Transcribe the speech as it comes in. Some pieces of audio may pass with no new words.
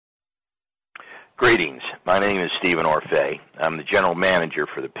Greetings. My name is Stephen Orfeh. I'm the General Manager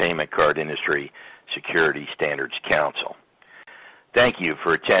for the Payment Card Industry Security Standards Council. Thank you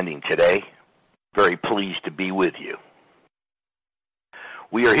for attending today. Very pleased to be with you.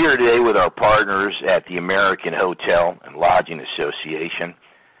 We are here today with our partners at the American Hotel and Lodging Association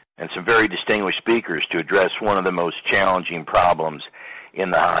and some very distinguished speakers to address one of the most challenging problems in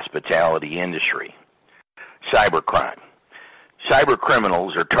the hospitality industry, cybercrime. Cyber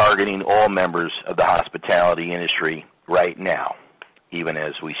criminals are targeting all members of the hospitality industry right now, even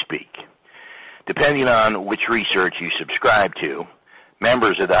as we speak. Depending on which research you subscribe to,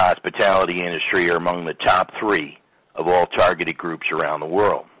 members of the hospitality industry are among the top 3 of all targeted groups around the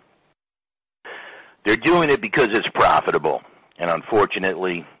world. They're doing it because it's profitable, and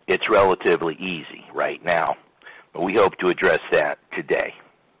unfortunately, it's relatively easy right now. But we hope to address that today.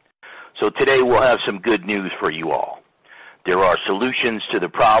 So today we'll have some good news for you all. There are solutions to the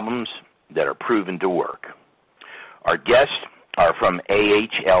problems that are proven to work. Our guests are from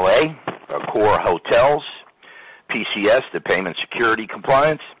AHLA AccorHotels, PCS, the Payment Security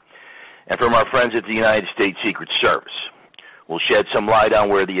Compliance, and from our friends at the United States Secret Service. We'll shed some light on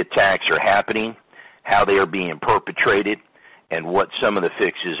where the attacks are happening, how they are being perpetrated, and what some of the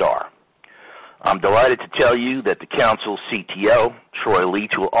fixes are. I'm delighted to tell you that the Council's CTO, Troy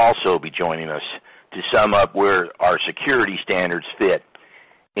Leach, will also be joining us to sum up where our security standards fit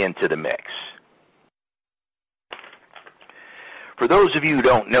into the mix. For those of you who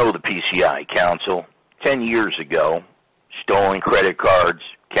don't know the PCI Council, 10 years ago, stolen credit cards,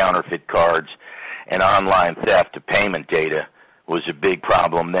 counterfeit cards, and online theft of payment data was a big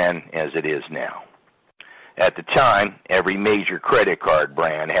problem then as it is now. At the time, every major credit card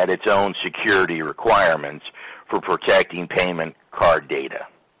brand had its own security requirements for protecting payment card data.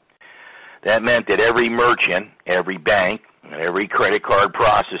 That meant that every merchant, every bank, and every credit card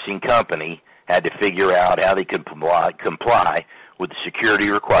processing company had to figure out how they could comply with the security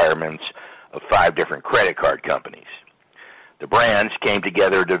requirements of 5 different credit card companies. The brands came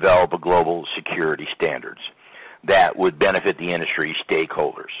together to develop a global security standards that would benefit the industry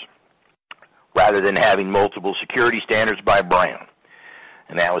stakeholders, rather than having multiple security standards by brand.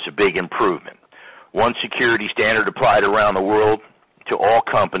 And that was a big improvement. One security standard applied around the world to all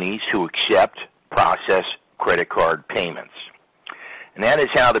companies who accept, process credit card payments. And that is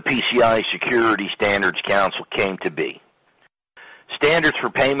how the PCI Security Standards Council came to be. Standards for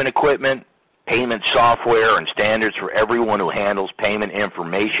payment equipment, payment software, and standards for everyone who handles payment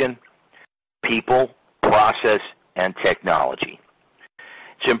information, people, process, and technology.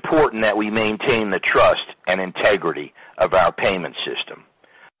 It's important that we maintain the trust and integrity of our payment system.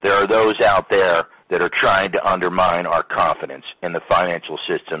 There are those out there that are trying to undermine our confidence in the financial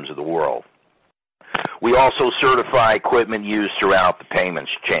systems of the world. We also certify equipment used throughout the payments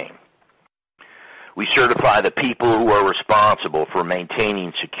chain. We certify the people who are responsible for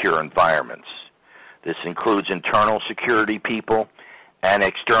maintaining secure environments. This includes internal security people and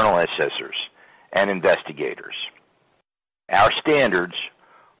external assessors and investigators. Our standards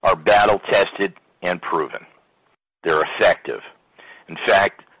are battle-tested and proven. They're effective. In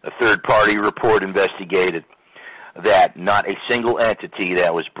fact, a third-party report investigated that not a single entity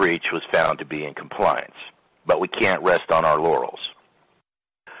that was breached was found to be in compliance. But we can't rest on our laurels.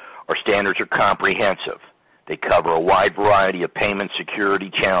 Our standards are comprehensive. They cover a wide variety of payment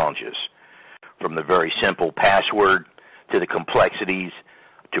security challenges, from the very simple password to the complexities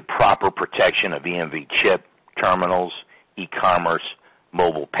to proper protection of EMV chip, terminals, e-commerce,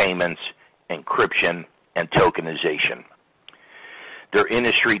 mobile payments, encryption, and tokenization. They're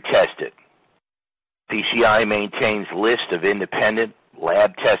industry tested. PCI maintains lists of independent,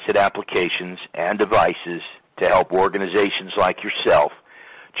 lab-tested applications and devices to help organizations like yourself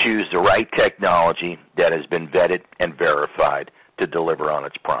choose the right technology that has been vetted and verified to deliver on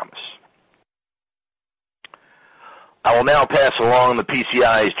its promise. I will now pass along the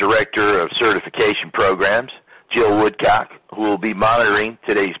PCI's Director of Certification Programs, Jill Woodcock, who will be monitoring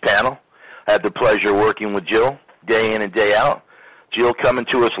today's panel. I had the pleasure of working with Jill day in and day out. Jill coming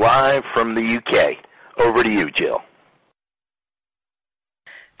to us live from the UK. Over to you, Jill.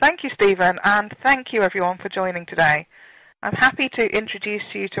 Thank you, Stephen, and thank you, everyone, for joining today. I'm happy to introduce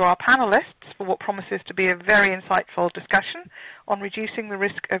you to our panelists for what promises to be a very insightful discussion on reducing the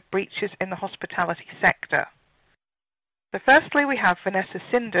risk of breaches in the hospitality sector. So firstly, we have Vanessa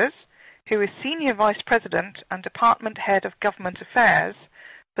Sinders, who is Senior Vice President and Department Head of Government Affairs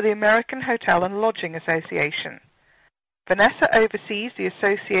for the American Hotel and Lodging Association. Vanessa oversees the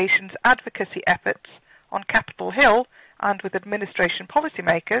association's advocacy efforts on Capitol Hill and with administration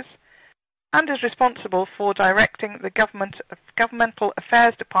policymakers, and is responsible for directing the Governmental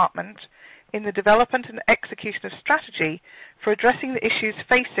Affairs Department in the development and execution of strategy for addressing the issues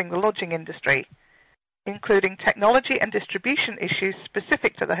facing the lodging industry, including technology and distribution issues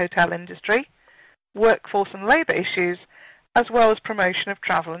specific to the hotel industry, workforce and labour issues, as well as promotion of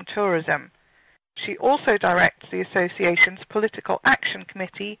travel and tourism. She also directs the Association's Political Action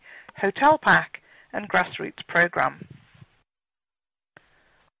Committee, Hotel Pack, and Grassroots Programme.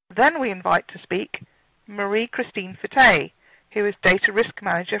 Then we invite to speak Marie-Christine Fité, who is Data Risk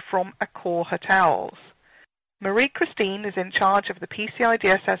Manager from AccorHotels. Marie-Christine is in charge of the PCI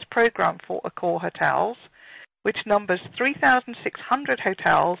DSS program for AccorHotels, which numbers 3,600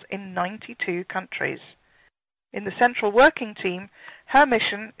 hotels in 92 countries. In the central working team, her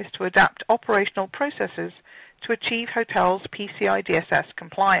mission is to adapt operational processes to achieve hotels' PCI DSS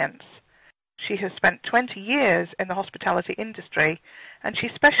compliance. She has spent 20 years in the hospitality industry, and she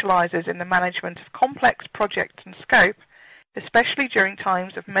specializes in the management of complex projects and scope, especially during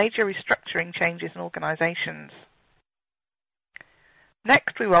times of major restructuring changes in organizations.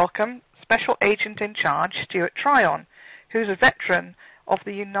 Next, we welcome Special Agent in Charge, Stuart Tryon, who is a veteran of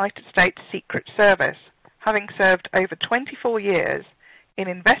the United States Secret Service, having served over 24 years in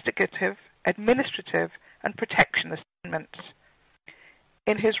investigative, administrative, and protection assignments.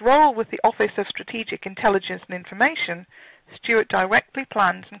 In his role with the Office of Strategic Intelligence and Information, Stuart directly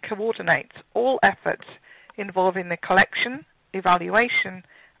plans and coordinates all efforts involving the collection, evaluation,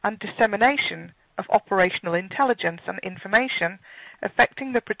 and dissemination of operational intelligence and information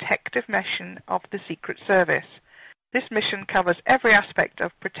affecting the protective mission of the Secret Service. This mission covers every aspect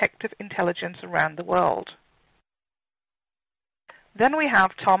of protective intelligence around the world. Then we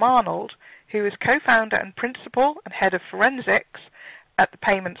have Tom Arnold, who is co-founder and principal and head of forensics at the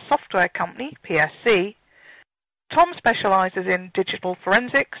payment software company, PSC. Tom specializes in digital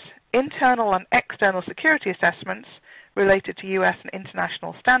forensics, internal and external security assessments related to US and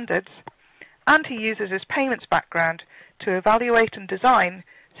international standards, and he uses his payments background to evaluate and design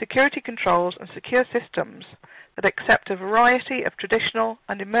security controls and secure systems that accept a variety of traditional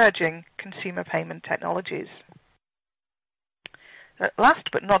and emerging consumer payment technologies. Last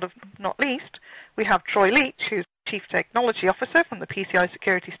but not least, we have Troy Leach, who's Chief Technology Officer from the PCI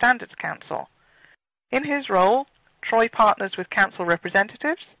Security Standards Council. In his role, Troy partners with council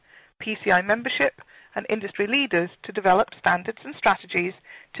representatives, PCI membership, and industry leaders to develop standards and strategies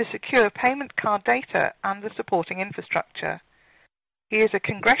to secure payment card data and the supporting infrastructure. He is a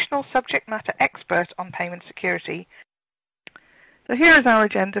congressional subject matter expert on payment security. So here is our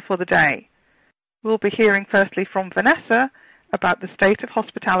agenda for the day. We'll be hearing firstly from Vanessa about the state of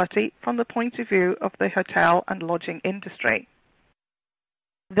hospitality from the point of view of the hotel and lodging industry.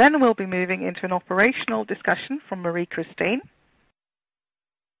 Then we'll be moving into an operational discussion from Marie-Christine.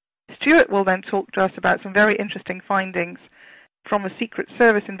 Stuart will then talk to us about some very interesting findings from a Secret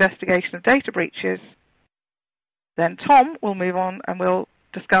Service investigation of data breaches. Then Tom will move on and will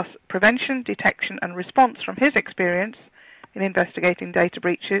discuss prevention, detection, and response from his experience in investigating data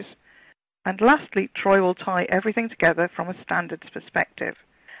breaches. And lastly, Troy will tie everything together from a standards perspective.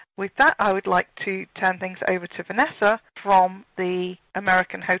 With that, I would like to turn things over to Vanessa from the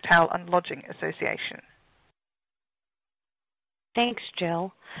American Hotel and Lodging Association. Thanks,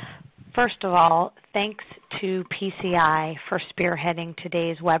 Jill. First of all, thanks to PCI for spearheading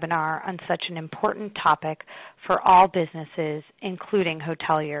today's webinar on such an important topic for all businesses, including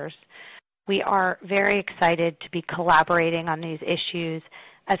hoteliers. We are very excited to be collaborating on these issues,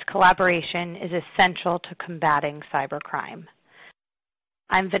 as collaboration is essential to combating cybercrime.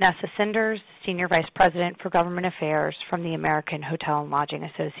 I'm Vanessa Cinders, Senior Vice President for Government Affairs from the American Hotel and Lodging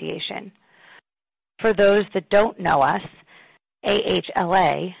Association. For those that don't know us,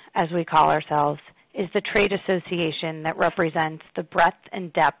 AHLA, as we call ourselves, is the trade association that represents the breadth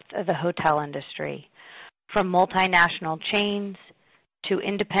and depth of the hotel industry, from multinational chains to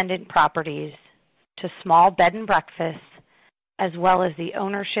independent properties to small bed and breakfasts, as well as the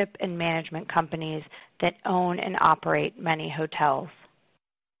ownership and management companies that own and operate many hotels.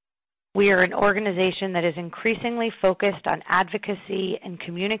 We are an organization that is increasingly focused on advocacy and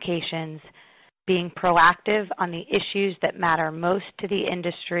communications, being proactive on the issues that matter most to the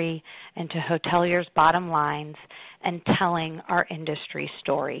industry and to hoteliers' bottom lines, and telling our industry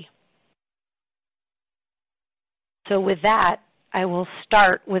story. So with that, I will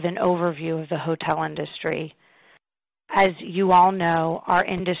start with an overview of the hotel industry. As you all know, our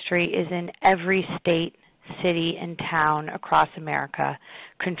industry is in every state, city, and town across America,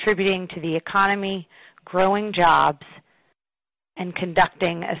 contributing to the economy, growing jobs, and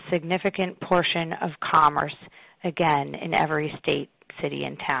conducting a significant portion of commerce, again, in every state, city,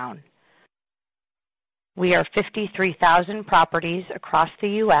 and town. We are 53,000 properties across the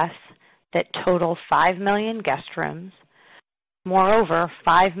U.S. that total 5 million guest rooms. Moreover,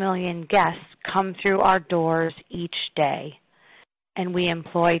 5 million guests come through our doors each day, and we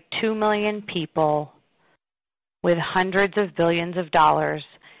employ 2 million people with hundreds of billions of dollars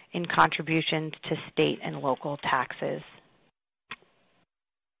in contributions to state and local taxes.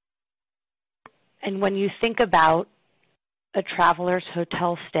 And when you think about a traveler's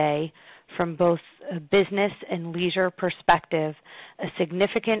hotel stay from both a business and leisure perspective, a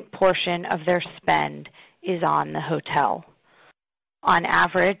significant portion of their spend is on the hotel. On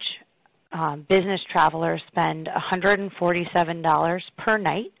average, business travelers spend $147 per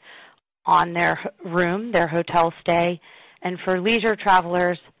night on their room, their hotel stay, and for leisure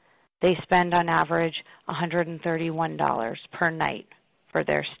travelers, they spend on average $131 per night for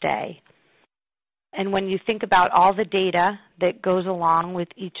their stay. And when you think about all the data that goes along with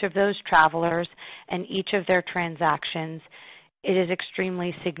each of those travelers and each of their transactions, it is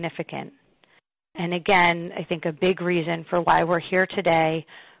extremely significant. And again, I think a big reason for why we're here today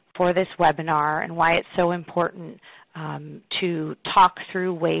for this webinar and why it's so important to talk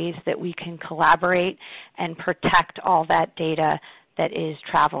through ways that we can collaborate and protect all that data that is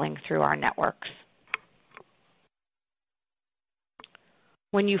traveling through our networks.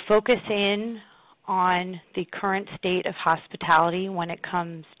 When you focus in on the current state of hospitality when it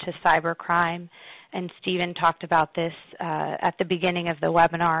comes to cybercrime, and Stephen talked about this at the beginning of the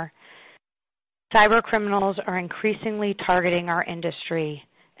webinar, cybercriminals are increasingly targeting our industry,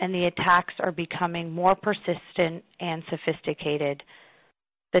 and the attacks are becoming more persistent and sophisticated.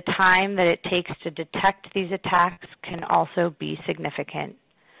 The time that it takes to detect these attacks can also be significant.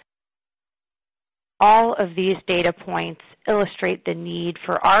 All of these data points illustrate the need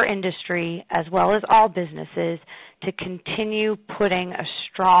for our industry, as well as all businesses, to continue putting a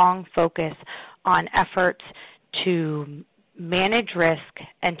strong focus on efforts to manage risk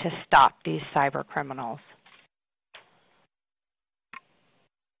and to stop these cyber criminals.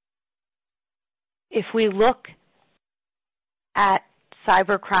 If we look at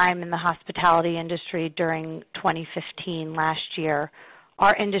cybercrime in the hospitality industry during 2015, last year,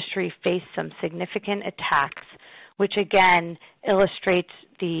 our industry faced some significant attacks, which again illustrates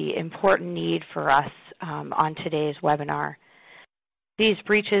the important need for us on today's webinar. These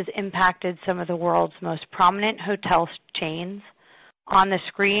breaches impacted some of the world's most prominent hotel chains. On the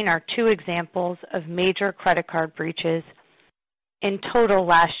screen are 2 examples of major credit card breaches. In total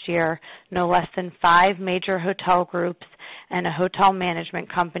last year, no less than 5 major hotel groups and a hotel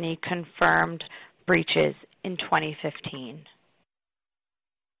management company confirmed breaches in 2015.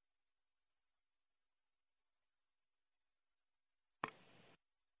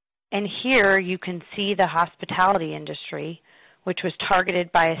 And here you can see the hospitality industry, which was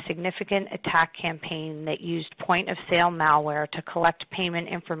targeted by a significant attack campaign that used point-of-sale malware to collect payment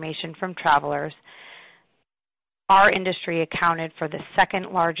information from travelers. Our industry accounted for the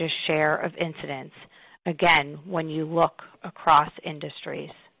 2nd largest share of incidents, again, when you look across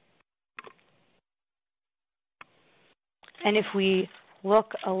industries. And if we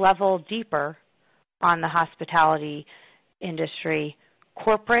look a level deeper on the hospitality industry,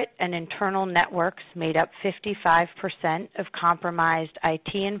 corporate and internal networks made up 55% of compromised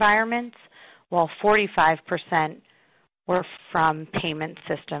IT environments, while 45% were from payment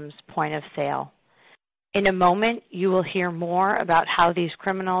systems, point of sale. In a moment, you will hear more about how these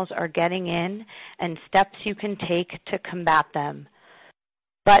criminals are getting in and steps you can take to combat them.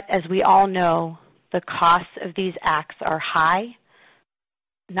 But as we all know, the costs of these acts are high,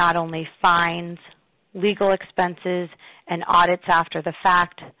 not only fines, legal expenses, and audits after the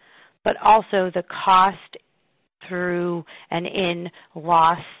fact, but also the cost through and in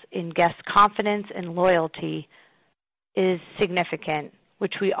loss in guest confidence and loyalty is significant,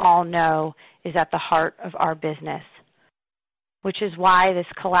 which we all know is at the heart of our business, which is why this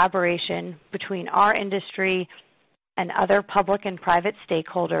collaboration between our industry and other public and private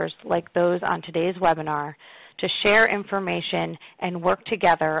stakeholders like those on today's webinar to share information and work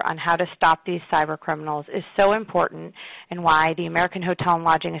together on how to stop these cyber criminals is so important, and why the American Hotel and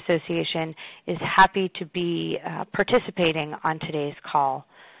Lodging Association is happy to be participating on today's call.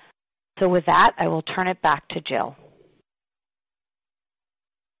 So with that, I will turn it back to Jill.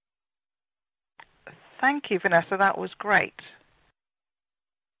 Thank you, Vanessa. That was great.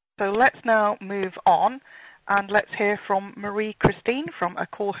 So let's now move on, and let's hear from Marie-Christine from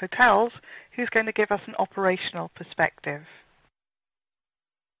AccorHotels, who's going to give us an operational perspective.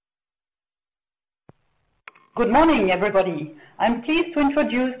 Good morning, everybody. I'm pleased to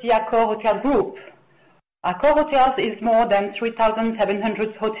introduce the AccorHotel Group. AccorHotels is more than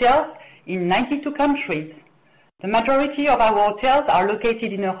 3,700 hotels in 92 countries. The majority of our hotels are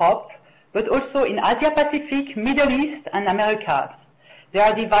located in Europe, but also in Asia Pacific, Middle East, and Americas. They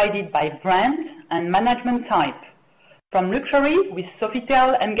are divided by brand and management type, from luxury with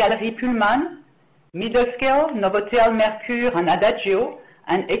Sofitel and Galeries Pullman, middle scale, Novotel, Mercure, and Adagio,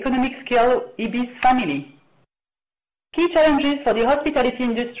 and economic scale, Ibis Family. Key challenges for the hospitality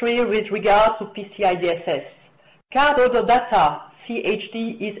industry with regard to PCI DSS. Cardholder data,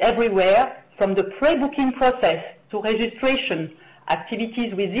 CHD, is everywhere, from the pre-booking process to registration,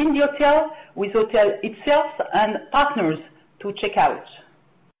 activities within the hotel, with hotel itself and partners to check out.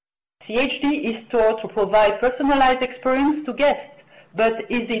 CHD is stored to provide personalized experience to guests, but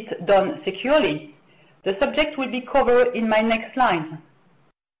is it done securely? The subject will be covered in my next slide.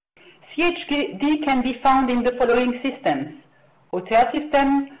 CHD can be found in the following systems: hotel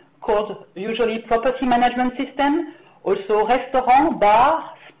system, called usually property management system, also restaurant,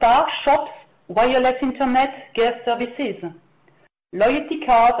 bar, spa, shops, wireless internet, guest services. Loyalty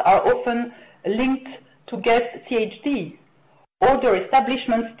cards are often linked to guest CHD. Older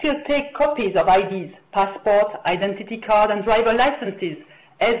establishments still take copies of IDs, passport, identity card, and driver licenses,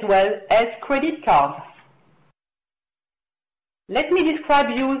 as well as credit cards. Let me describe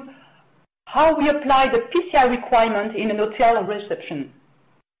you how we apply the PCI requirement in an hotel reception.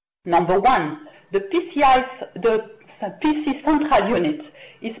 Number one, the PC central unit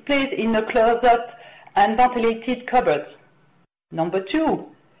is placed in a closet and ventilated cupboard. Number two,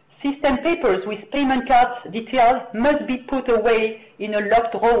 system papers with payment cards details must be put away in a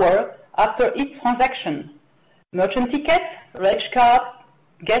locked drawer after each transaction. Merchant ticket, reg card,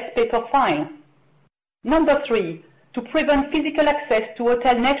 guest paper file. Number three, to prevent physical access to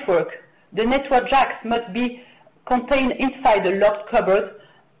hotel network, the network jacks must be contained inside the locked cupboard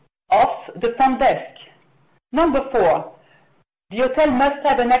of the front desk. Number four, the hotel must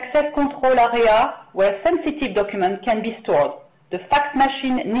have an access control area where sensitive documents can be stored. The fax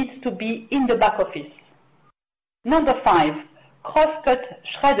machine needs to be in the back office. Number five, cross-cut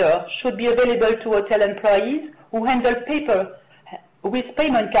shredder should be available to hotel employees who handle paper with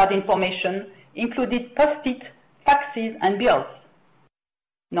payment card information, including post-it, faxes, and bills.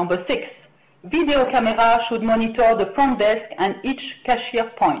 Number six, video camera should monitor the front desk and each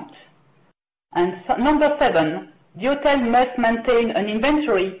cashier point. And number seven, the hotel must maintain an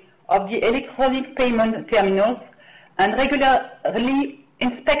inventory of the electronic payment terminals and regularly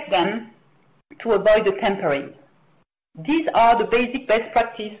inspect them to avoid the tampering. These are the basic best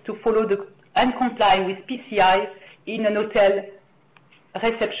practices to follow and comply with PCI in an hotel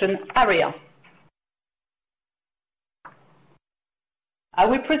reception area. I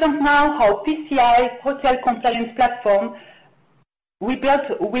will present now how PCI Hotel Compliance Platform we built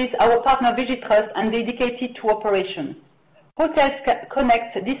with our partner Vigitrust and dedicated to operations. Hotels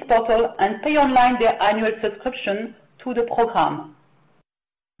connect this portal and pay online their annual subscription to the program.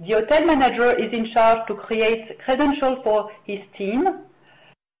 The hotel manager is in charge to create credentials for his team.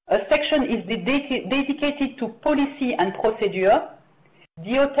 A section is dedicated to policy and procedure.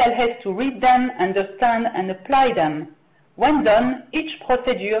 The hotel has to read them, understand, and apply them. When done, each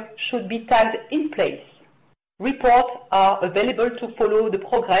procedure should be tagged in place. Reports are available to follow the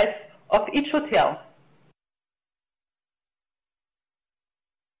progress of each hotel.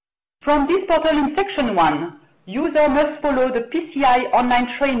 From this portal in section 1, user must follow the PCI online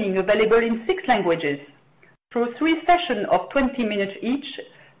training available in 6 languages. Through 3 sessions of 20 minutes each,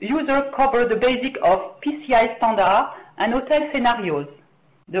 users cover the basics of PCI standard and hotel scenarios.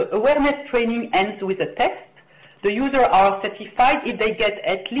 The awareness training ends with a test. The users are certified if they get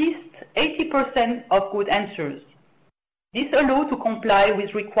at least 80% of good answers. This allows to comply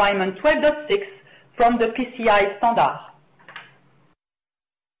with requirement 12.6 from the PCI standard.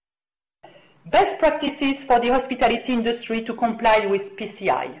 Best practices for the hospitality industry to comply with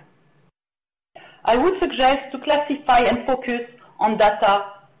PCI. I would suggest to classify and focus on data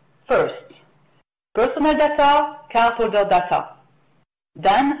first. Personal data, cardholder data.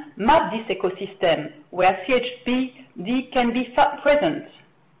 Then map this ecosystem where CHD can be present.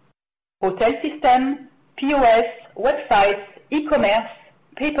 Hotel system, POS, websites, e-commerce,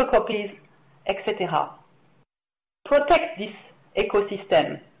 paper copies, etc. Protect this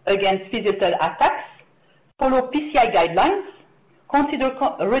ecosystem against physical attacks, follow PCI guidelines, consider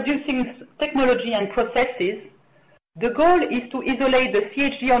reducing technology and processes. The goal is to isolate the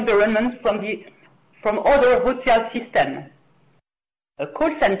CHD environment from other hotel systems. A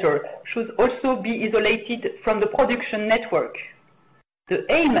call center should also be isolated from the production network. The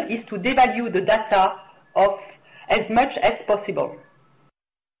aim is to devalue the data of as much as possible.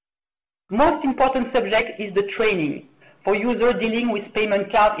 Most important subject is the training for users dealing with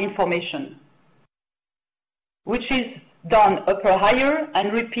payment card information, which is done upper higher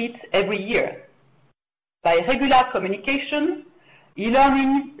and repeat every year. By regular communication,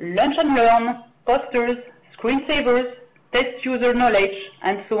 e-learning, lunch and learn, posters, screensavers, test user knowledge,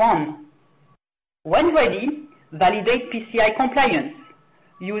 and so on. When ready, validate PCI compliance.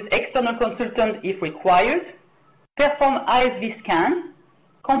 Use external consultant if required. Perform ISV scan.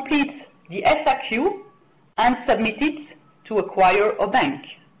 Complete the FAQ and submit it to acquire or bank.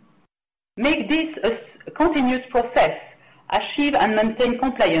 Make this a continuous process. Achieve and maintain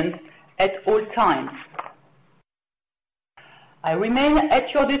compliance at all times. I remain at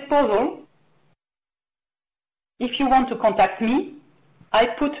your disposal. If you want to contact me, I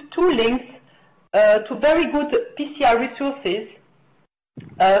put 2 links to very good PCI resources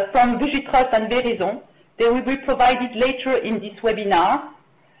from Vigitrust and Verizon. They will be provided later in this webinar.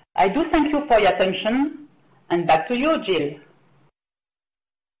 I do thank you for your attention, and back to you, Jill.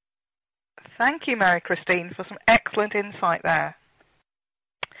 Thank you, Mary-Christine, for some excellent insight there.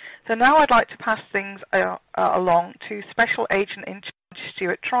 So now I'd like to pass things along to Special Agent in Charge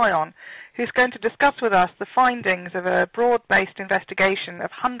Stuart Tryon, who's going to discuss with us the findings of a broad-based investigation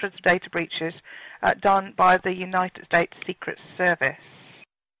of hundreds of data breaches done by the United States Secret Service.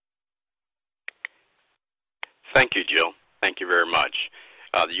 Thank you, Jill. Thank you very much.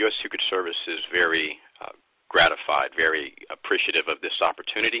 The U.S. Secret Service is very gratified, very appreciative of this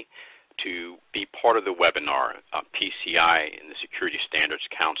opportunity to be part of the webinar. PCI and the Security Standards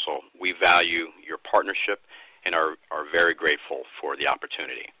Council, we value your partnership and are very grateful for the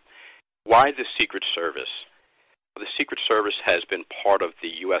opportunity. Why the Secret Service? Well, the Secret Service has been part of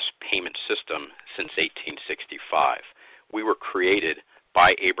the U.S. payment system since 1865. We were created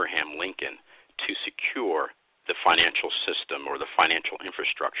by Abraham Lincoln to secure the financial system or the financial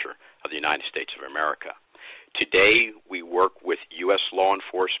infrastructure of the United States of America. Today, we work with U.S. law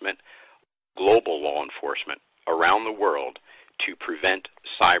enforcement, global law enforcement around the world to prevent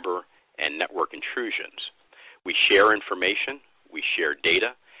cyber and network intrusions. We share information, we share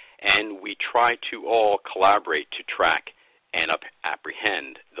data, and we try to all collaborate to track and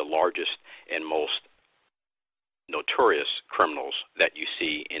apprehend the largest and most notorious criminals that you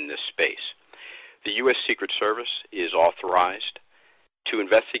see in this space. The U.S. Secret Service is authorized to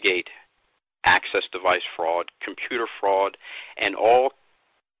investigate access device fraud, computer fraud, and all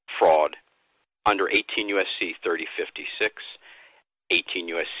fraud under 18 U.S.C. 3056, 18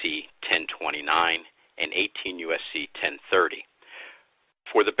 U.S.C. 1029, and 18 U.S.C. 1030.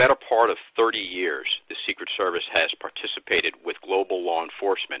 For the better part of 30 years, the Secret Service has participated with global law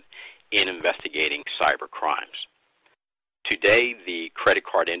enforcement in investigating cyber crimes. Today, the credit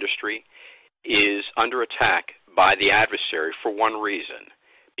card industry is under attack by the adversary for one reason,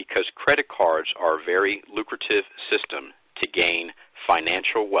 because credit cards are a very lucrative system to gain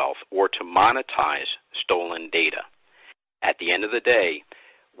financial wealth or to monetize stolen data. At the end of the day,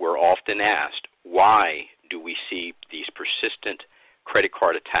 we're often asked, why do we see these persistent credit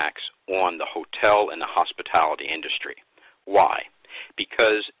card attacks on the hotel and the hospitality industry? Why?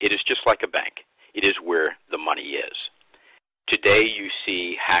 Because it is just like a bank. It is where the money is. Today you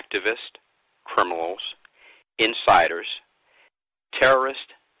see hacktivists, criminals, insiders, terrorists,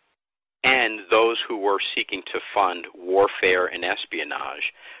 and those who are seeking to fund warfare and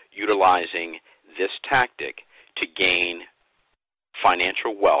espionage utilizing this tactic to gain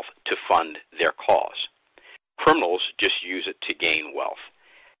financial wealth to fund their cause. Criminals just use it to gain wealth.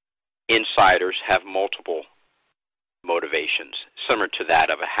 Insiders have multiple motivations, similar to that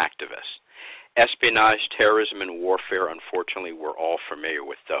of a hacktivist. Espionage, terrorism, and warfare, unfortunately, we're all familiar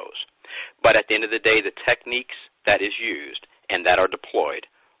with those. But at the end of the day, the techniques that is used and that are deployed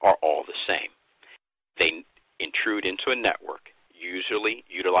are all the same. They intrude into a network, usually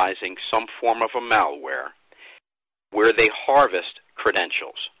utilizing some form of a malware, where they harvest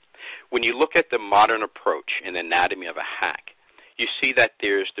credentials. When you look at the modern approach and anatomy of a hack, you see that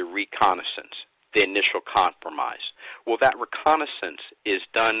there's the reconnaissance, the initial compromise. Well, that reconnaissance is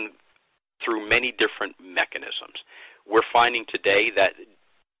done through many different mechanisms. We're finding today that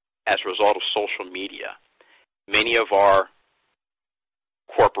as a result of social media, many of our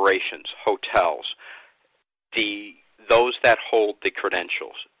corporations, hotels, those that hold the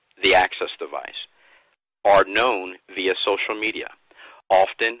credentials, the access device, are known via social media.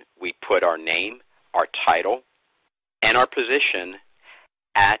 Often we put our name, our title, and our position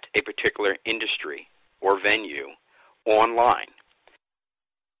at a particular industry or venue online.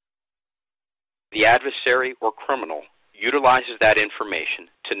 The adversary or criminal utilizes that information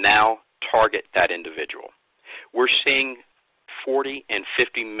to now target that individual. We're seeing 40 and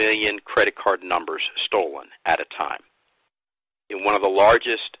 50 million credit card numbers stolen at a time. In one of the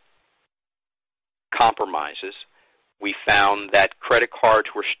largest compromises, we found that credit cards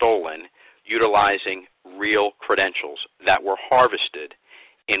were stolen utilizing real credentials that were harvested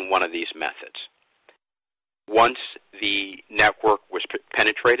in one of these methods. Once the network was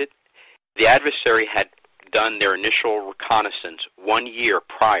penetrated, the adversary had done their initial reconnaissance 1 year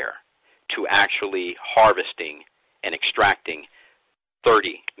prior to actually harvesting and extracting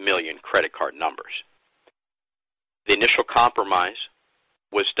 30 million credit card numbers. The initial compromise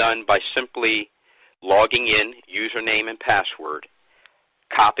was done by simply logging in, username and password,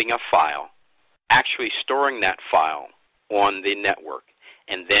 copying a file, actually storing that file on the network,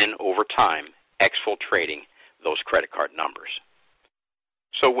 and then over time exfiltrating those credit card numbers.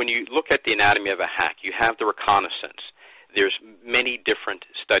 So when you look at the anatomy of a hack, you have the reconnaissance. There's many different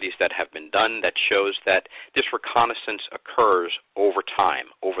studies that have been done that shows that this reconnaissance occurs over time,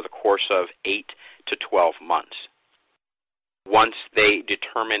 over the course of 8 to 12 months. Once they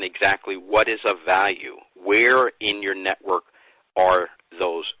determine exactly what is of value, where in your network are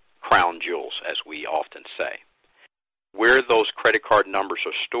those crown jewels, as we often say, where those credit card numbers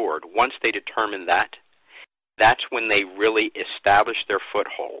are stored, once they determine that, that's when they really establish their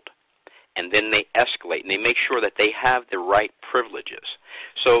foothold. And then they escalate, and they make sure that they have the right privileges.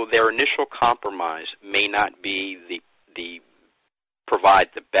 So their initial compromise may not be provide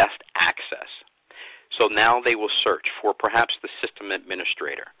the best access. So now they will search for perhaps the system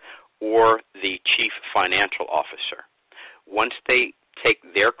administrator or the chief financial officer. Once they take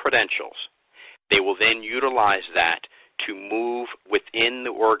their credentials, they will then utilize that to move within the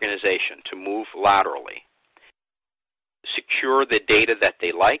organization, to move laterally, secure the data that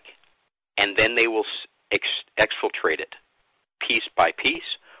they like, and then they will exfiltrate it piece by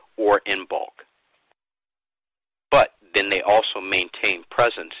piece or in bulk. But then they also maintain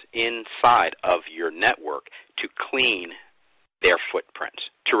presence inside of your network to clean their footprints,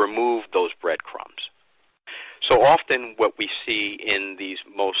 to remove those breadcrumbs. So often what we see in these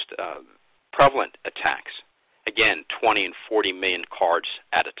most prevalent attacks, again, 20 and 40 million cards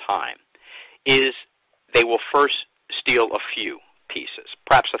at a time, is they will first steal a few pieces,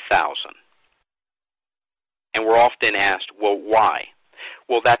 perhaps 1,000. And we're often asked, well, why?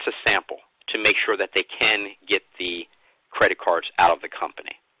 Well, that's a sample to make sure that they can get the credit cards out of the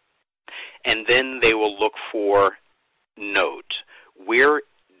company. And then they will look for nodes. Where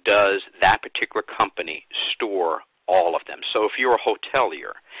does that particular company store all of them? So if you're a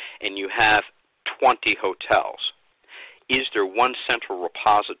hotelier and you have 20 hotels, is there one central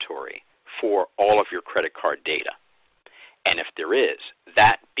repository for all of your credit card data? And if there is,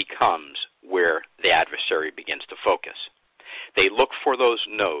 that becomes where the adversary begins to focus. They look for those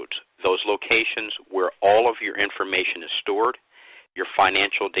nodes, those locations where all of your information is stored, your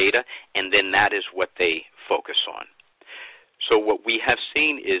financial data, and then that is what they focus on. So what we have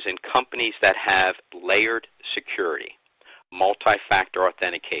seen is in companies that have layered security, multi-factor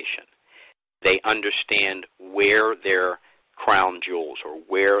authentication, they understand where their crown jewels or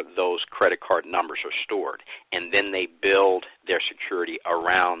where those credit card numbers are stored, and then they build their security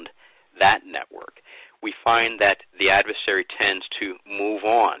around that network. We find that the adversary tends to move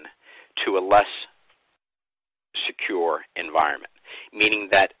on to a less secure environment, meaning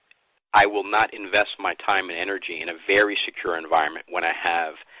that I will not invest my time and energy in a very secure environment when I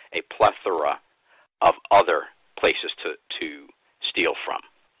have a plethora of other places to steal from.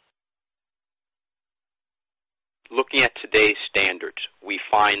 Looking at today's standards, we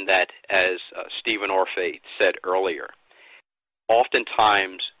find that, as Stephen Orfe said earlier,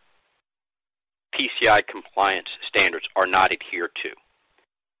 oftentimes PCI compliance standards are not adhered to.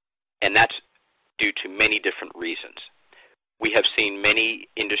 And that's due to many different reasons. We have seen many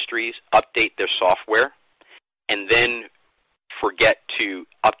industries update their software and then forget to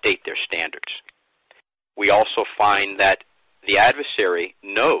update their standards. We also find that the adversary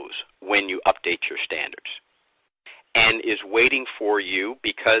knows when you update your standards and is waiting for you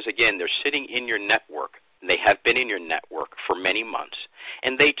because, again, they're sitting in your network. They have been in your network for many months,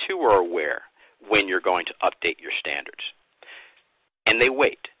 and they too are aware when you're going to update your standards. And they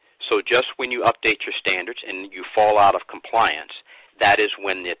wait. So just when you update your standards and you fall out of compliance, that is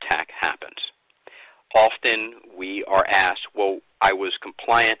when the attack happens. Often we are asked, well, I was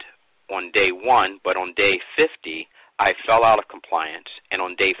compliant on day 1, but on day 50, I fell out of compliance, and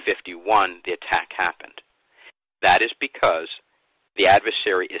on day 51, the attack happened. That is because the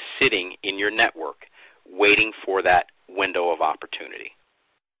adversary is sitting in your network waiting for that window of opportunity.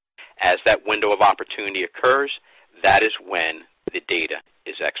 As that window of opportunity occurs, that is when the data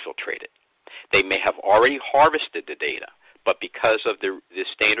is exfiltrated. They may have already harvested the data, but because of the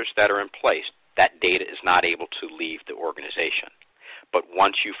standards that are in place, that data is not able to leave the organization. But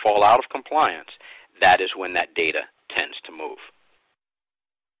once you fall out of compliance, that is when that data tends to move.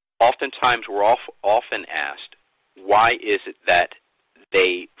 Oftentimes we're often asked, why is it that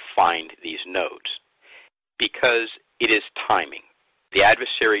they find these nodes? Because it is timing. The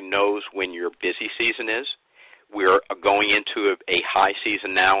adversary knows when your busy season is. We're going into a high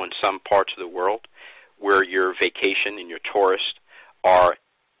season now in some parts of the world where your vacation and your tourists are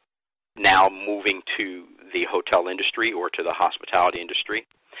now moving to the hotel industry or to the hospitality industry.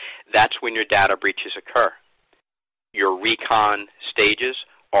 That's when your data breaches occur. Your recon stages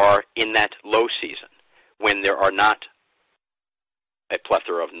are in that low season when there are not a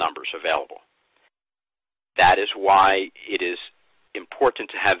plethora of numbers available. That is why it is important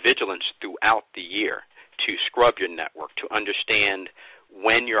to have vigilance throughout the year, to scrub your network, to understand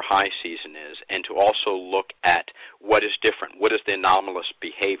when your high season is, and to also look at what is different, what is the anomalous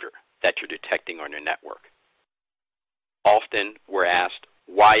behavior that you're detecting on your network. Often we're asked,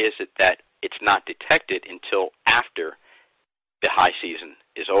 why is it that it's not detected until after the high season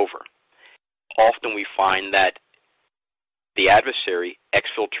is over? Often we find that the adversary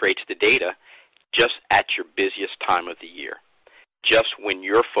exfiltrates the data just at your busiest time of the year, just when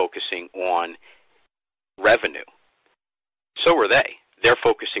you're focusing on revenue. So are they. They're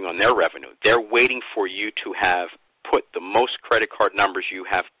focusing on their revenue. They're waiting for you to have put the most credit card numbers you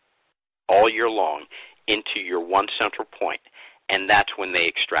have all year long into your one central point, and that's when they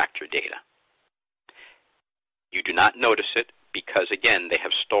extract your data. You do not notice it because, again, they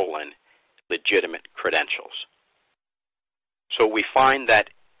have stolen legitimate credentials. So we find that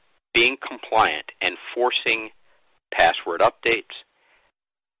being compliant and forcing password updates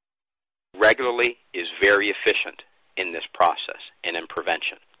regularly is very efficient in this process and in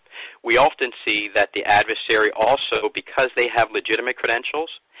prevention. We often see that the adversary also, because they have legitimate credentials,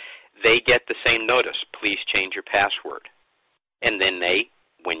 they get the same notice, please change your password. And then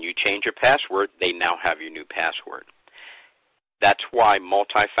when you change your password, they now have your new password. That's why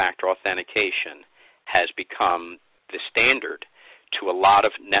multi-factor authentication has become the standard to a lot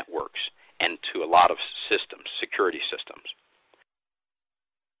of networks and to a lot of systems, security systems.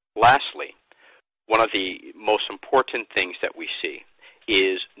 Lastly, one of the most important things that we see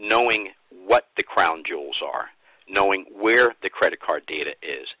is knowing what the crown jewels are, knowing where the credit card data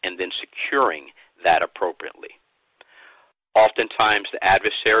is, and then securing that appropriately. Oftentimes, the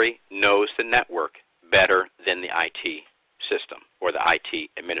adversary knows the network better than the IT system or the IT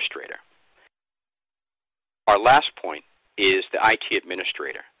administrator. Our last point is the IT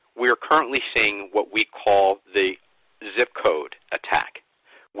administrator. We are currently seeing what we call the zip code attack,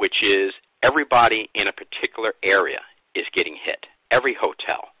 which is everybody in a particular area is getting hit, every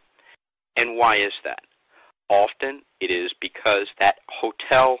hotel. And why is that? Often it is because that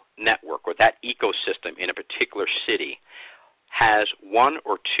hotel network or that ecosystem in a particular city has one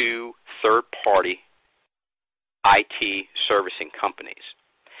or two third-party IT servicing companies.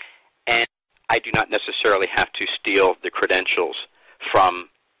 And I do not necessarily have to steal the credentials from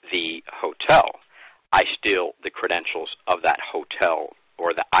the hotel. I steal the credentials of that hotel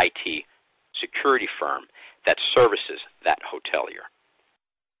or the IT security firm that services that hotelier.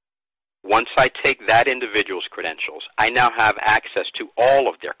 Once I take that individual's credentials, I now have access to all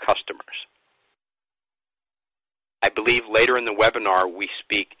of their customers. I believe later in the webinar we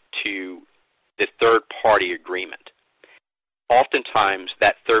speak to the third-party agreement. Oftentimes,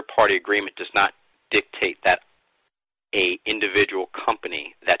 that third-party agreement does not dictate that an individual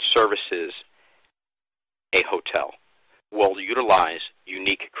company that services a hotel will utilize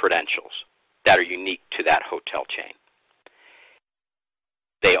unique credentials that are unique to that hotel chain.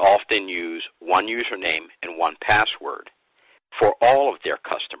 They often use one username and one password for all of their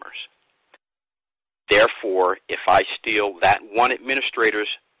customers. Therefore, if I steal that one administrator's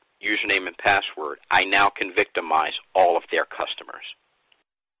username and password, I now can victimize all of their customers.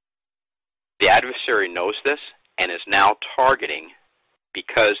 The adversary knows this and is now targeting,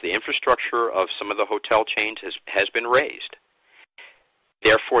 because the infrastructure of some of the hotel chains has been raised.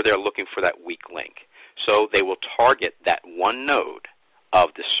 Therefore, they're looking for that weak link. So they will target that one node of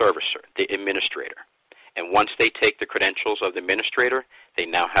the servicer, the administrator. And once they take the credentials of the administrator, they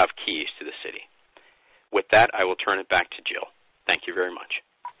now have keys to the city. With that, I will turn it back to Jill. Thank you very much.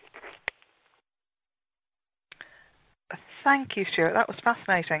 Thank you, Stuart. That was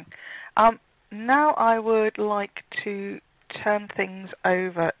fascinating. Now I would like to turn things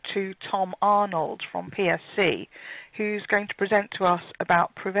over to Tom Arnold from PSC, who's going to present to us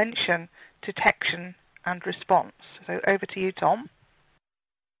about prevention, detection, and response. So over to you, Tom.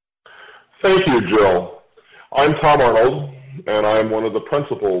 Thank you, Jill. I'm Tom Arnold, and I'm one of the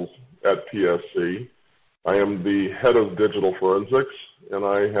principals at PSC. I am the head of digital forensics, and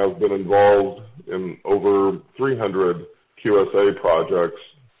I have been involved in over 300 QSA projects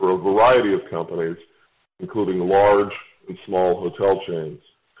for a variety of companies, including large and small hotel chains.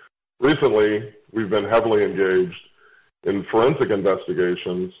 Recently, we've been heavily engaged in forensic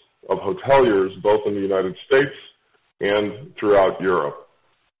investigations of hoteliers both in the United States and throughout Europe.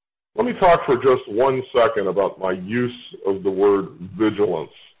 Let me talk for just 1 second about my use of the word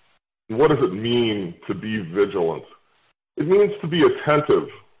vigilance. What does it mean to be vigilant? It means to be attentive,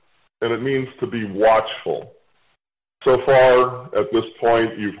 and it means to be watchful. So far, at this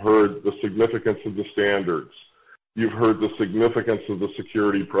point, you've heard the significance of the standards. You've heard the significance of the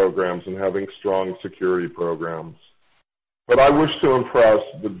security programs and having strong security programs. But I wish to impress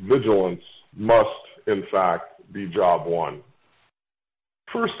that vigilance must, in fact, be job one.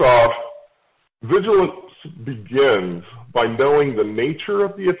 First off, vigilance begins by knowing the nature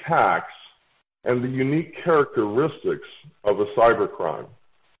of the attacks and the unique characteristics of a cybercrime.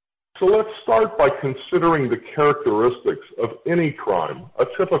 So let's start by considering the characteristics of any crime, a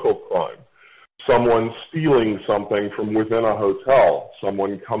typical crime. Someone stealing something from within a hotel,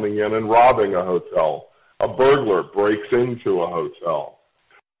 someone coming in and robbing a hotel, a burglar breaks into a hotel.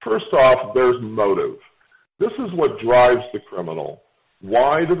 First off, there's motive. This is what drives the criminal.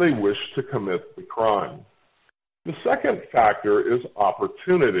 Why do they wish to commit the crime? The second factor is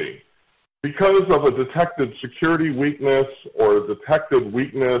opportunity. Because of a detected security weakness or a detected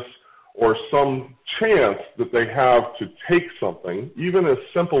weakness or some chance that they have to take something, even as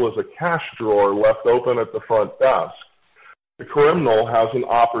simple as a cash drawer left open at the front desk, the criminal has an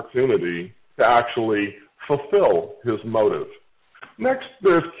opportunity to actually fulfill his motive. Next,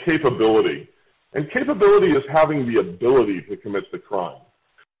 there's capability. And capability is having the ability to commit the crime.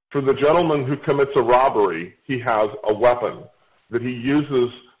 For the gentleman who commits a robbery, he has a weapon that he uses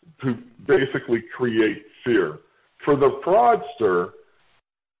to basically create fear. For the fraudster,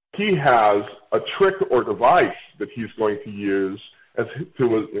 he has a trick or device that he's going to use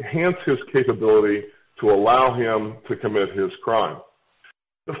to enhance his capability to allow him to commit his crime.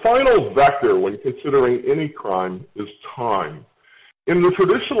 The final vector when considering any crime is time. In the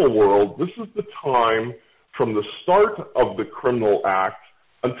traditional world, this is the time from the start of the criminal act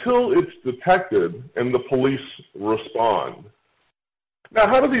until it's detected and the police respond. Now,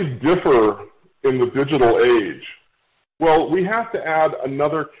 how do these differ in the digital age? Well, we have to add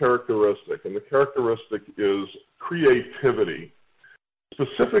another characteristic, and the characteristic is creativity.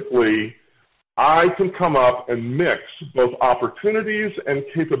 Specifically, I can come up and mix both opportunities and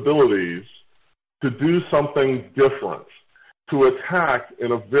capabilities to do something different, to attack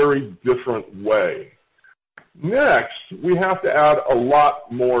in a very different way. Next, we have to add a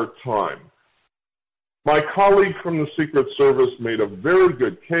lot more time. My colleague from the Secret Service made a very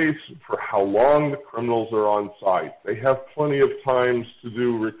good case for how long the criminals are on site. They have plenty of times to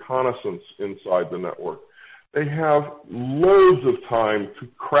do reconnaissance inside the network. They have loads of time to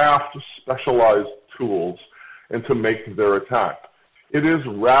craft specialized tools and to make their attack. It is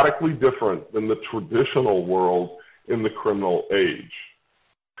radically different than the traditional world in the criminal age.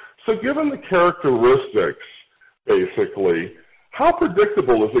 So given the characteristics, basically, how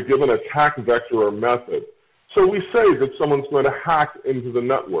predictable is a given attack vector or method? So we say that someone's going to hack into the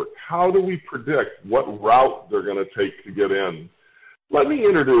network. How do we predict what route they're going to take to get in? Let me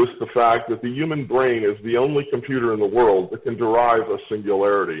introduce the fact that the human brain is the only computer in the world that can derive a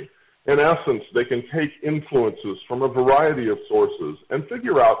singularity. In essence, they can take influences from a variety of sources and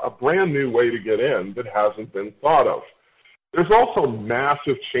figure out a brand new way to get in that hasn't been thought of. There's also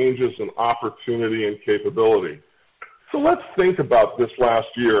massive changes in opportunity and capability. So let's think about this last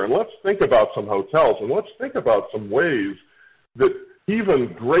year, and let's think about some hotels, and let's think about some ways that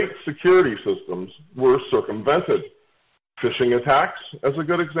even great security systems were circumvented. Phishing attacks, as a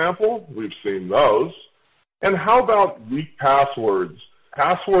good example, we've seen those. And how about weak passwords?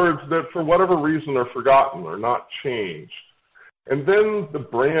 Passwords that, for whatever reason, are forgotten or not changed. And then the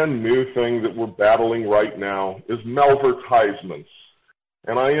brand new thing that we're battling right now is malvertisements.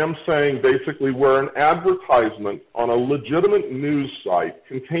 And I am saying basically where an advertisement on a legitimate news site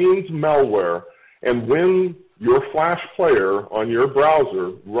contains malware, and when your Flash player on your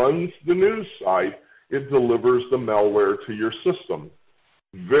browser runs the news site, it delivers the malware to your system.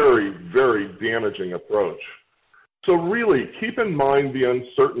 Very, very damaging approach. So really, keep in mind the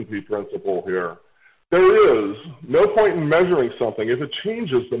uncertainty principle here. There is no point in measuring something if it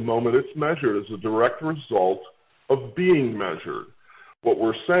changes the moment it's measured as a direct result of being measured. What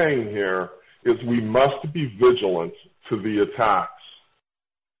we're saying here is we must be vigilant to the attacks.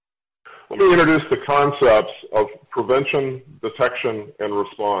 Let me introduce the concepts of prevention, detection, and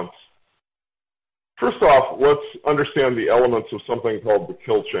response. First off, let's understand the elements of something called the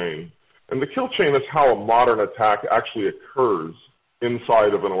kill chain. And the kill chain is how a modern attack actually occurs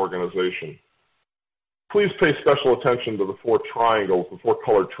inside of an organization. Please pay special attention to the four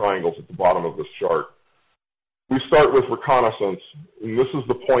colored triangles at the bottom of this chart. We start with reconnaissance, and this is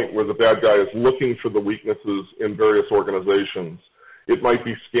the point where the bad guy is looking for the weaknesses in various organizations. It might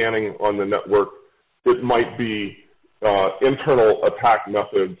be scanning on the network. It might be internal attack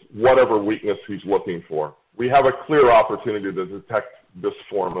methods, whatever weakness he's looking for. We have a clear opportunity to detect this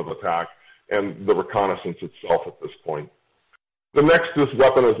form of attack and the reconnaissance itself at this point. The next is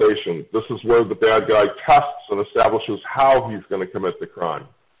weaponization. This is where the bad guy tests and establishes how he's going to commit the crime.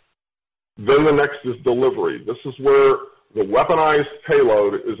 Then the next is delivery. This is where the weaponized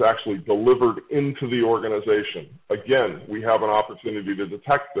payload is actually delivered into the organization. Again, we have an opportunity to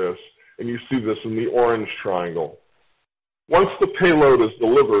detect this, and you see this in the orange triangle. Once the payload is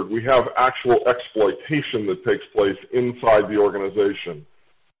delivered, we have actual exploitation that takes place inside the organization.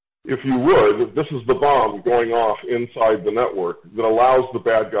 If you would, this is the bomb going off inside the network that allows the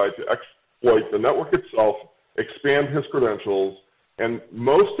bad guy to exploit the network itself, expand his credentials, and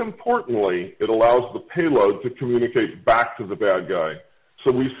most importantly, it allows the payload to communicate back to the bad guy.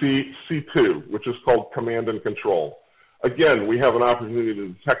 So we see C2, which is called command and control. Again, we have an opportunity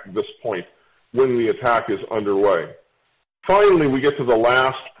to detect this point when the attack is underway. Finally, we get to the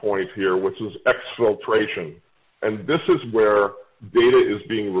last point here, which is exfiltration. And this is where data is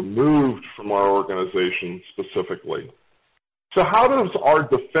being removed from our organization specifically. So how does our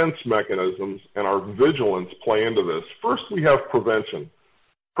defense mechanisms and our vigilance play into this? First, we have prevention.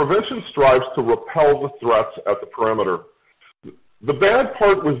 Prevention strives to repel the threats at the perimeter. The bad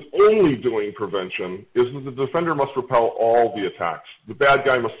part with only doing prevention is that the defender must repel all the attacks. The bad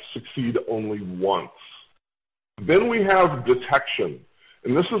guy must succeed only once. Then we have detection,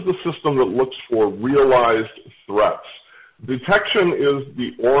 and this is the system that looks for realized threats. Detection is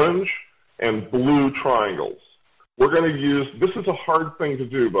the orange and blue triangles. We're going to use, this is a hard thing to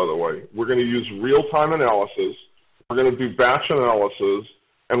do, by the way. We're going to use real-time analysis, we're going to do batch analysis,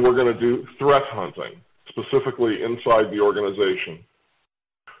 and we're going to do threat hunting, specifically inside the organization.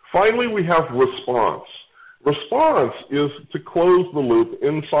 Finally, we have response. Response is to close the loop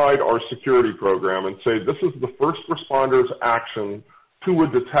inside our security program and say this is the first responder's action to a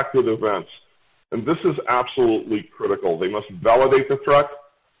detected event. And this is absolutely critical. They must validate the threat,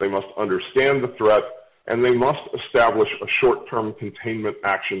 they must understand the threat, and they must establish a short-term containment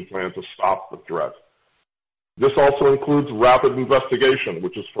action plan to stop the threat. This also includes rapid investigation,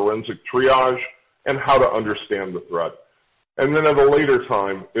 which is forensic triage, and how to understand the threat. And then at a later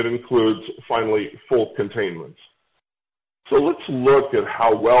time, it includes, finally, full containment. So let's look at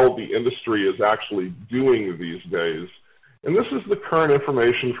how well the industry is actually doing these days. And this is the current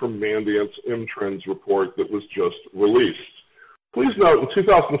information from Mandiant's M-Trends report that was just released. Please note, in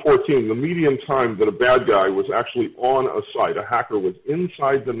 2014, the median time that a bad guy was actually on a site, a hacker was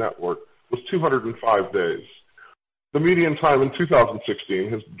inside the network, was 205 days. The median time in 2016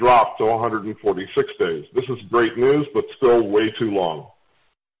 has dropped to 146 days. This is great news, but still way too long.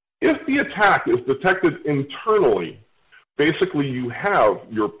 If the attack is detected internally, basically you have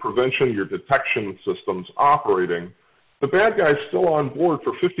your prevention, your detection systems operating, the bad guy is still on board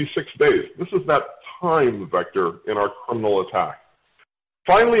for 56 days. This is that time vector in our criminal attack.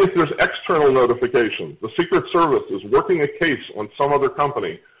 Finally, if there's external notification, the Secret Service is working a case on some other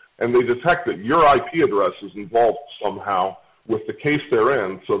company, and they detect that your IP address is involved somehow with the case they're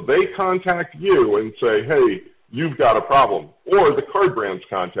in, so they contact you and say, hey, you've got a problem. Or the card brands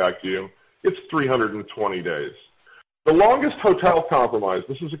contact you, it's 320 days. The longest hotel compromise,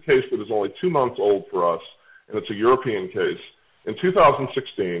 this is a case that is only 2 months old for us, and it's a European case, in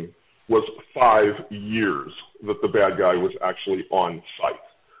 2016 was 5 years that the bad guy was actually on site.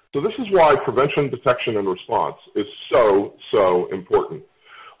 So this is why prevention, detection, and response is so, so important.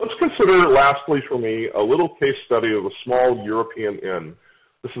 Let's consider, lastly for me, a little case study of a small European inn.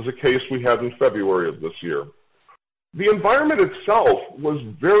 This is a case we had in February of this year. The environment itself was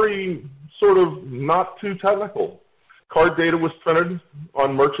very sort of not too technical. Card data was printed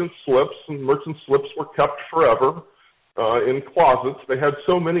on merchant slips, and merchant slips were kept forever in closets. They had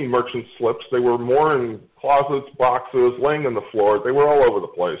so many merchant slips. They were more in closets, boxes, laying on the floor. They were all over the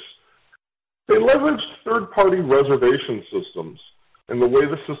place. They leveraged third-party reservation systems. And the way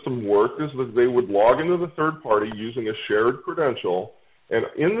the system worked is that they would log into the third party using a shared credential, and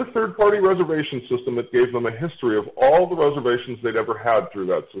in the third-party reservation system, it gave them a history of all the reservations they'd ever had through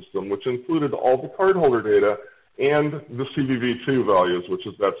that system, which included all the cardholder data and the CVV2 values, which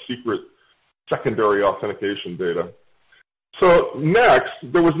is that secret secondary authentication data. So next,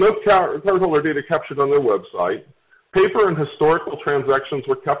 there was no cardholder data captured on their website. Paper and historical transactions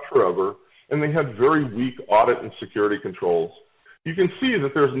were kept forever, and they had very weak audit and security controls. You can see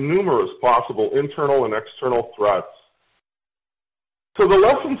that there's numerous possible internal and external threats. So the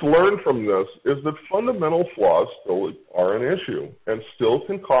lessons learned from this is that fundamental flaws still are an issue and still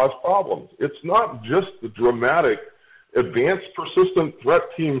can cause problems. It's not just the dramatic advanced persistent threat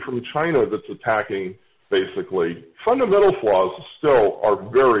team from China that's attacking, basically. Fundamental flaws still are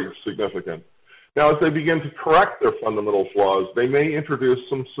very significant. Now, as they begin to correct their fundamental flaws, they may introduce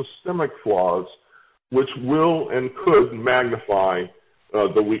some systemic flaws which will and could magnify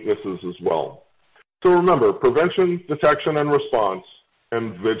the weaknesses as well. So remember, prevention, detection, and response,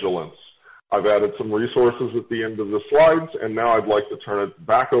 and vigilance. I've added some resources at the end of the slides, and now I'd like to turn it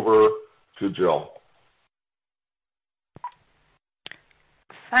back over to Jill.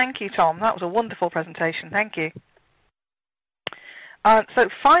 Thank you, Tom. That was a wonderful presentation. Thank you. So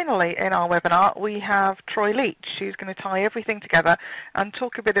finally in our webinar, we have Troy Leach, who's going to tie everything together and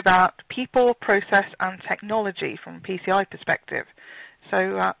talk a bit about people, process, and technology from a PCI perspective.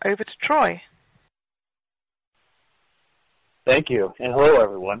 So over to Troy. Thank you, and hello,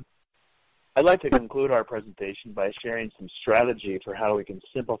 everyone. I'd like to conclude our presentation by sharing some strategy for how we can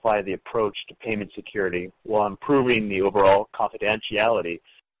simplify the approach to payment security while improving the overall confidentiality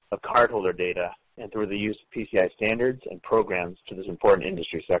of cardholder data and through the use of PCI standards and programs to this important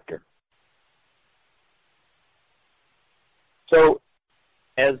industry sector. So,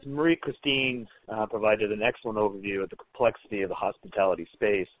 as Marie-Christine provided an excellent overview of the complexity of the hospitality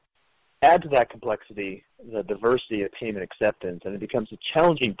space, add to that complexity the diversity of payment acceptance, and it becomes a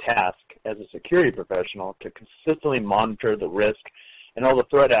challenging task as a security professional to consistently monitor the risk and all the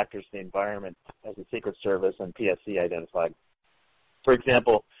threat actors in the environment as the Secret Service and PSC identified. For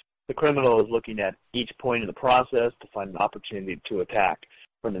example, the criminal is looking at each point in the process to find an opportunity to attack,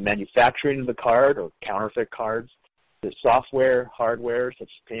 from the manufacturing of the card or counterfeit cards, to software, hardware such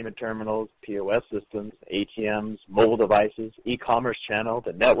as payment terminals, POS systems, ATMs, mobile devices, e-commerce channel,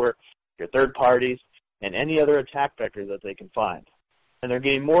 the network, your third parties, and any other attack vector that they can find. And they're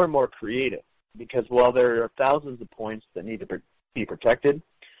getting more and more creative because while there are thousands of points that need to be protected,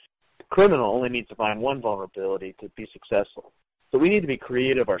 the criminal only needs to find one vulnerability to be successful. So we need to be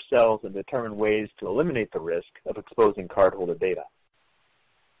creative ourselves and determine ways to eliminate the risk of exposing cardholder data.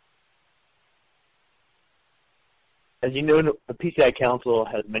 As you know, the PCI Council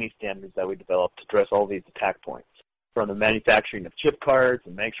has many standards that we developed to address all these attack points, from the manufacturing of chip cards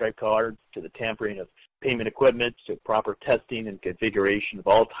and magstripe cards to the tampering of payment equipment to proper testing and configuration of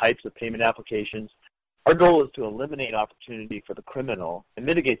all types of payment applications. Our goal is to eliminate opportunity for the criminal and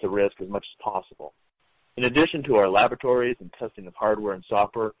mitigate the risk as much as possible. In addition to our laboratories and testing of hardware and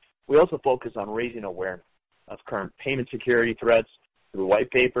software, we also focus on raising awareness of current payment security threats through white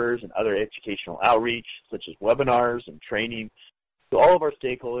papers and other educational outreach, such as webinars and training, to all of our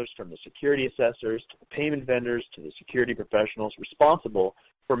stakeholders, from the security assessors to the payment vendors to the security professionals responsible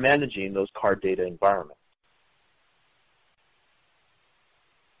for managing those card data environments.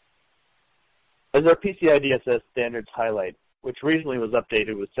 As our PCI DSS standards highlight, which recently was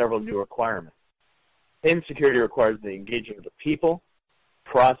updated with several new requirements, payment security requires the engagement of the people,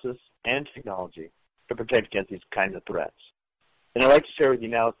 process, and technology to protect against these kinds of threats. And I'd like to share with you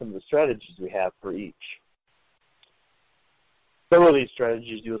now some of the strategies we have for each. Several of these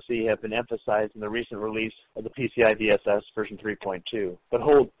strategies you'll see have been emphasized in the recent release of the PCI DSS version 3.2, but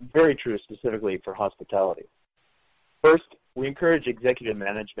hold very true specifically for hospitality. First, we encourage executive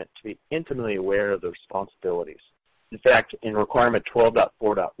management to be intimately aware of the responsibilities. In fact, in requirement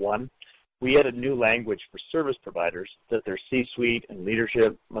 12.4.1, we added new language for service providers that their C-suite and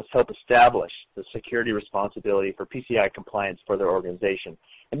leadership must help establish the security responsibility for PCI compliance for their organization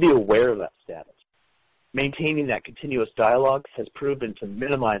and be aware of that status. Maintaining that continuous dialogue has proven to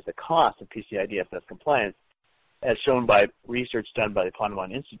minimize the cost of PCI DSS compliance, as shown by research done by the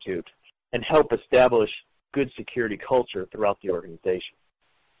Ponemon Institute, and help establish good security culture throughout the organization.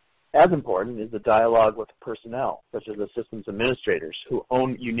 As important is the dialogue with personnel, such as the systems administrators, who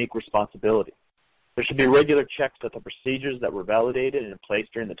own unique responsibility. There should be regular checks that the procedures that were validated and in place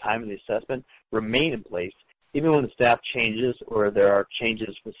during the time of the assessment remain in place, even when the staff changes or there are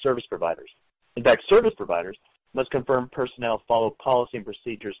changes with service providers. In fact, service providers must confirm personnel follow policy and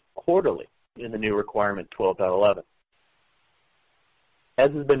procedures quarterly in the new requirement 12.11. As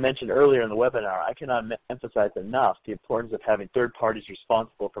has been mentioned earlier in the webinar, I cannot emphasize enough the importance of having third parties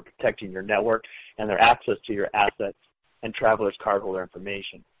responsible for protecting your network and their access to your assets and travelers' cardholder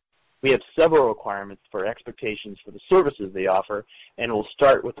information. We have several requirements for expectations for the services they offer, and we'll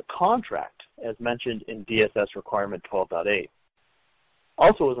start with the contract, as mentioned in DSS Requirement 12.8.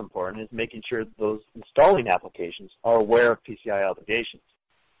 Also as important is making sure those installing applications are aware of PCI obligations.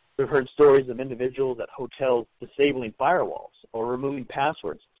 We've heard stories of individuals at hotels disabling firewalls or removing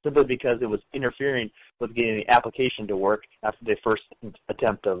passwords simply because it was interfering with getting the application to work after their first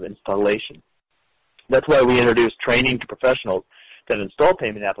attempt of installation. That's why we introduced training to professionals that install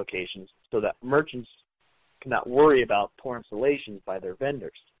payment applications so that merchants cannot worry about poor installations by their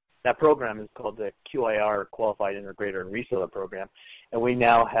vendors. That program is called the QIR, Qualified Integrator and Reseller Program, and we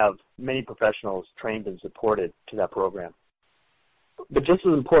now have many professionals trained and supported to that program. But just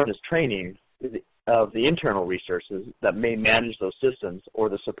as important as training is of the internal resources that may manage those systems or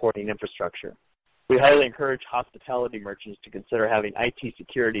the supporting infrastructure. We highly encourage hospitality merchants to consider having IT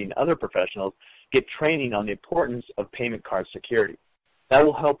security and other professionals get training on the importance of payment card security. That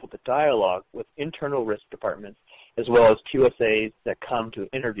will help with the dialogue with internal risk departments as well as QSAs that come to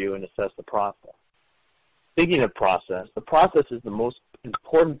interview and assess the process. Speaking of process, the process is the most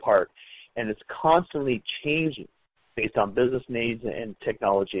important part, and it's constantly changing based on business needs and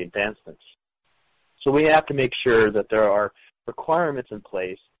technology advancements. So we have to make sure that there are requirements in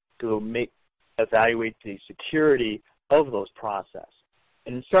place to evaluate the security of those processes.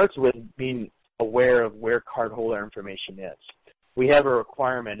 And it starts with being aware of where cardholder information is. We have a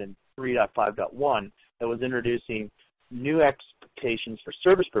requirement in 3.5.1 that was introducing new expectations for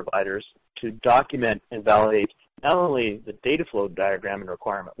service providers to document and validate not only the data flow diagram in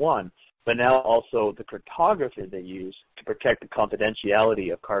requirement 1, but now also the cryptography they use to protect the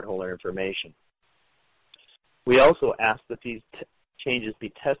confidentiality of cardholder information. We also ask that these changes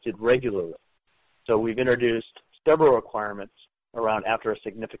be tested regularly. So we've introduced several requirements around after a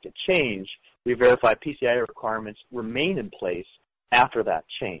significant change. We verify PCI requirements remain in place after that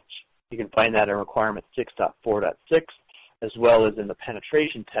change. You can find that in requirement 6.4.6 as well as in the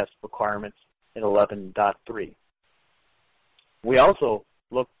penetration test requirements in 11.3. We also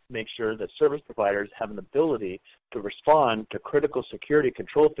make sure that service providers have an ability to respond to critical security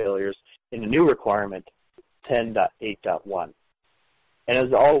control failures in the new requirement 10.8.1. And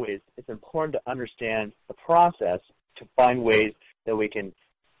as always, it's important to understand the process to find ways that we can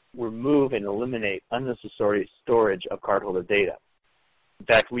remove and eliminate unnecessary storage of cardholder data. In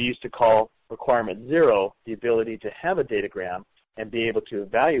fact, we used to call requirement 0 the ability to have a datagram and be able to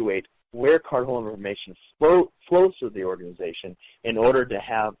evaluate where cardholder information flows through the organization in order to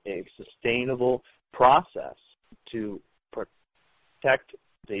have a sustainable process to protect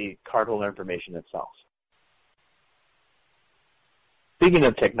the cardholder information itself. Speaking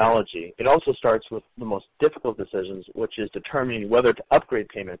of technology, it also starts with the most difficult decisions, which is determining whether to upgrade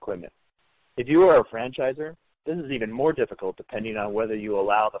payment equipment. If you are a franchisor, this is even more difficult depending on whether you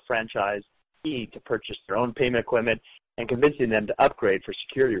allow the franchisee to purchase their own payment equipment and convincing them to upgrade for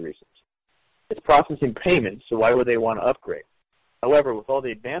security reasons. It's processing payments, so why would they want to upgrade? However, with all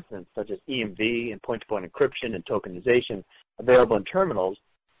the advancements such as EMV and point-to-point encryption and tokenization available in terminals,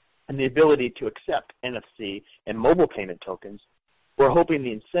 and the ability to accept NFC and mobile payment tokens, we're hoping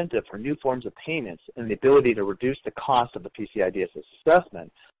the incentive for new forms of payments and the ability to reduce the cost of the PCI DSS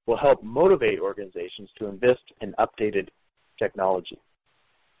assessment will help motivate organizations to invest in updated technology.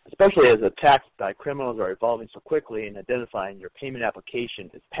 Especially as attacks by criminals are evolving so quickly, and identifying your payment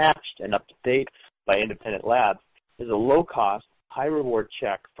application is patched and up to date by independent labs is a low-cost, high-reward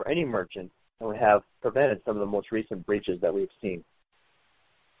check for any merchant and would have prevented some of the most recent breaches that we've seen.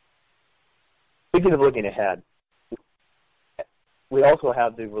 Speaking of looking ahead, we also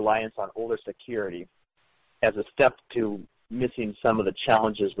have the reliance on older security as a step to missing some of the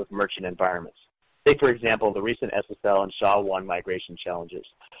challenges with merchant environments. Take, for example, the recent SSL and SHA-1 migration challenges.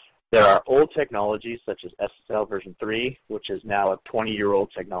 There are old technologies such as SSL version 3, which is now a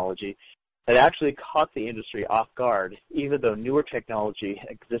 20-year-old technology, that actually caught the industry off guard, even though newer technology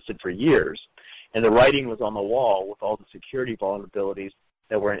existed for years, and the writing was on the wall with all the security vulnerabilities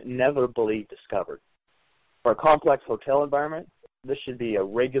that were inevitably discovered. For a complex hotel environment, this should be a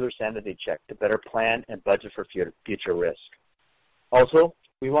regular sanity check to better plan and budget for future risk. Also,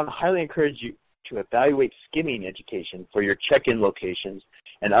 we want to highly encourage you to evaluate skimming education for your check-in locations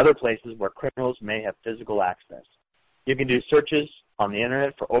and other places where criminals may have physical access. You can do searches on the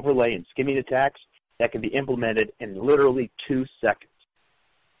internet for overlay and skimming attacks that can be implemented in literally 2 seconds.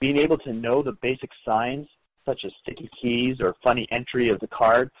 Being able to know the basic signs, such as sticky keys or funny entry of the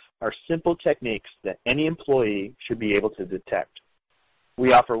card, are simple techniques that any employee should be able to detect.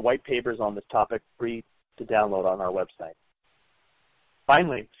 We offer white papers on this topic free to download on our website.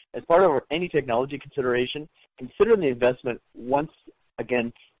 Finally, as part of any technology consideration, consider the investment once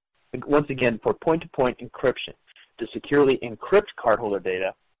against once again, for point-to-point encryption to securely encrypt cardholder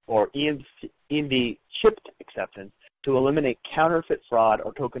data, or EMV chipped acceptance, to eliminate counterfeit fraud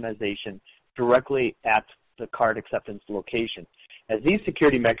or tokenization directly at the card acceptance location. As these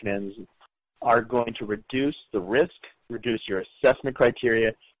security mechanisms are going to reduce the risk, reduce your assessment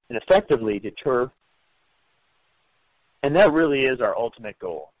criteria, and effectively deter. And that really is our ultimate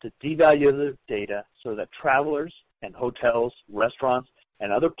goal, to devalue the data so that travelers and hotels, restaurants,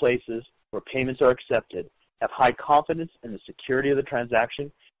 and other places where payments are accepted have high confidence in the security of the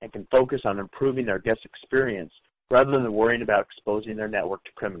transaction and can focus on improving their guest experience rather than worrying about exposing their network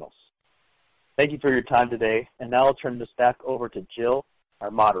to criminals. Thank you for your time today, and now I'll turn this back over to Jill,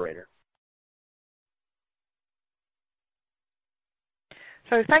 our moderator.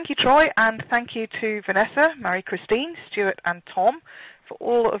 So thank you, Troy, and thank you to Vanessa, Marie-Christine, Stuart, and Tom for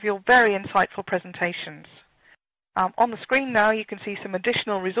all of your very insightful presentations. On the screen now, you can see some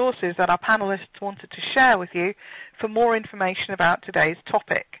additional resources that our panelists wanted to share with you for more information about today's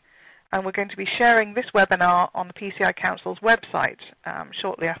topic. And we're going to be sharing this webinar on the PCI Council's website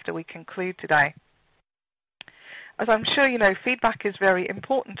shortly after we conclude today. As I'm sure you know, feedback is very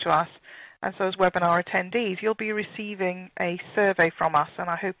important to us, and so as webinar attendees, you'll be receiving a survey from us, and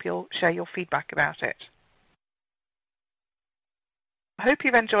I hope you'll share your feedback about it. I hope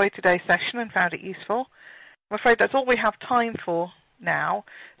you've enjoyed today's session and found it useful. I'm afraid that's all we have time for now.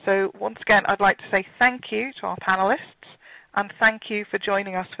 So once again, I'd like to say thank you to our panelists, and thank you for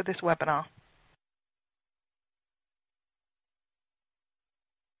joining us for this webinar.